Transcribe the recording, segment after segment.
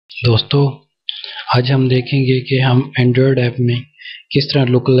दोस्तों, आज हम देखेंगे कि हम एंड्रॉयड ऐप में किस तरह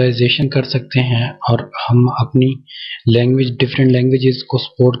लोकलाइजेशन कर सकते हैं और हम अपनी लैंग्वेज डिफरेंट लैंग्वेजेस को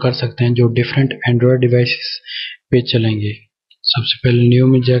सपोर्ट कर सकते हैं जो डिफरेंट एंड्रॉयड डिवाइसेस पे चलेंगे। सबसे पहले न्यू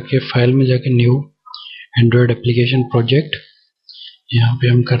में जाके फाइल में जाके न्यू एंड्रॉयड एप्लीकेशन प्रोजेक्ट यहाँ पे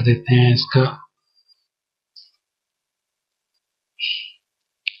हम कर देते हैं इसका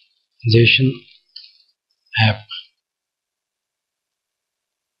जेशन ऐप।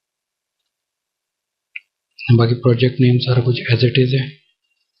 बाकी प्रोजेक्ट नेम सारा कुछ एज इट इज है।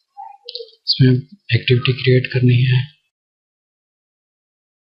 इसमें एक्टिविटी क्रिएट करनी है।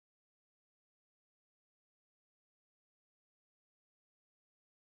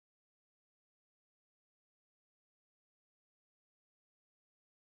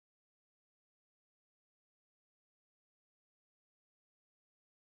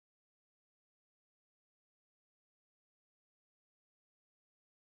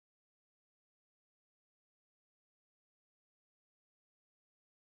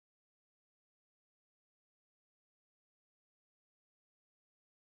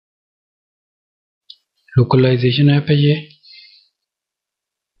 लोकलाइजेशन ऐप है ये।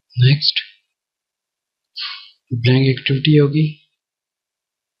 नेक्स्ट ब्लैंक एक्टिविटी होगी,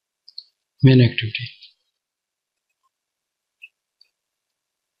 मेन एक्टिविटी।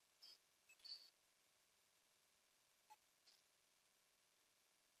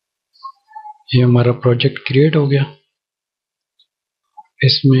 ये हमारा प्रोजेक्ट क्रिएट हो गया।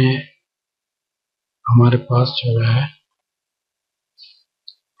 इसमें हमारे पास जो है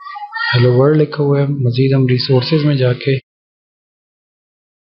हेलो वर्ल्ड लिखा हुआ है। मजीद हम रिसोर्सेज में जाके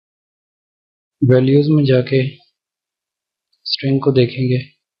वैल्यूज में जाके स्ट्रिंग को देखेंगे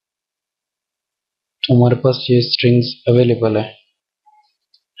तो हमारे पास ये स्ट्रिंग्स अवेलेबल है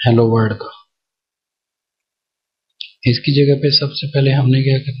हेलो वर्ल्ड का। इसकी जगह पे सबसे पहले हमने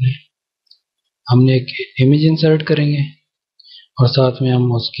क्या करना है, हमने एक इमेज इंसर्ट करेंगे और साथ में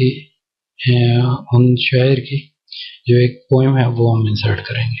हम उसकी उन शायर की जो एक पोएम है वो हम इंसर्ट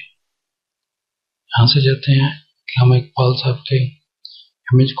करेंगे। यहाँ से जाते हैं कि हम एक पाल साहब के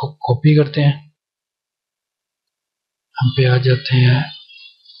इमेज को कॉपी करते हैं। हम पे आ जाते हैं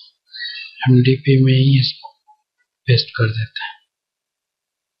MDP में ही इसको पेस्ट कर देते हैं।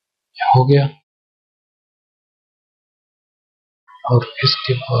 हो गया। और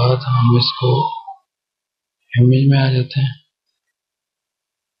इसके बाद हम इसको इमेज में आ जाते हैं।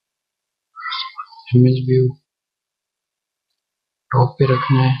 इमेज व्यू टॉप पे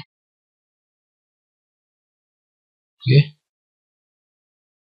रखना है। ये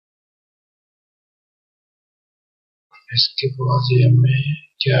इसके बाद ये हमें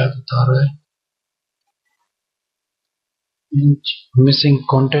क्या बता रहा है, मिसिंग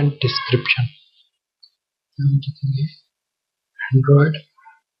कंटेंट डिस्क्रिप्शन। हम लिखेंगे एंड्रॉयड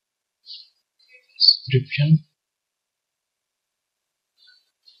डिस्क्रिप्शन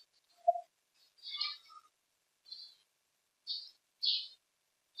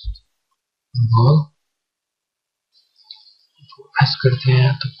बॉल प्रेस करते हैं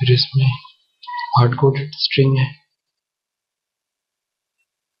तो फिर इसमें हार्ड कोडेड स्ट्रिंग है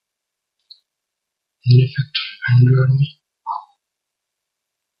फैक्टर एंड्रॉयड में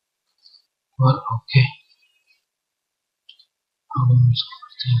और ओके। अब हम इसको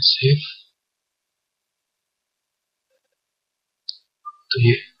करते हैं सेव। तो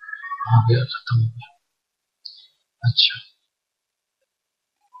ये हो गया, खत्म हो गया। अच्छा,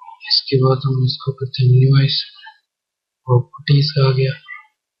 इसके बाद हम इसको करते हैं मिनिमाइज। प्रॉपर्टीज आ गया,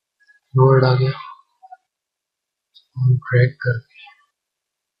 वर्ड आ गया, हम ड्रैग करके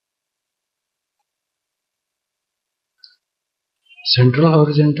सेंट्रल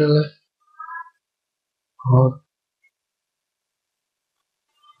हॉरिजॉन्टल है और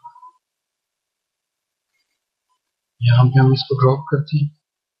यहाँ पे हम इसको ड्रॉप करते हैं।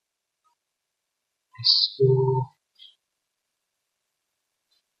 इसको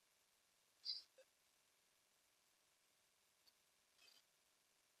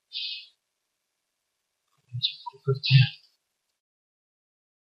करते हैं।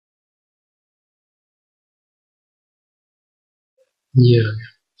 ये आ गया।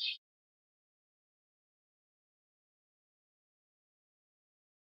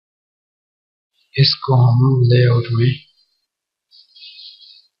 इसको हम लेआउट में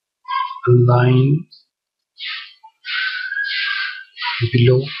लाइन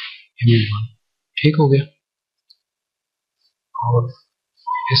बिलो इमेज 1 ठीक हो गया। और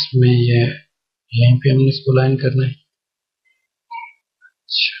इसमें ये यहीं पे हमने इसको लाइन करना है।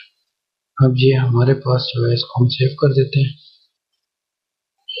 अच्छा, अब ये हमारे पास जो है इसको हम सेव कर देते हैं।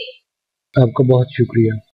 आपका बहुत शुक्रिया।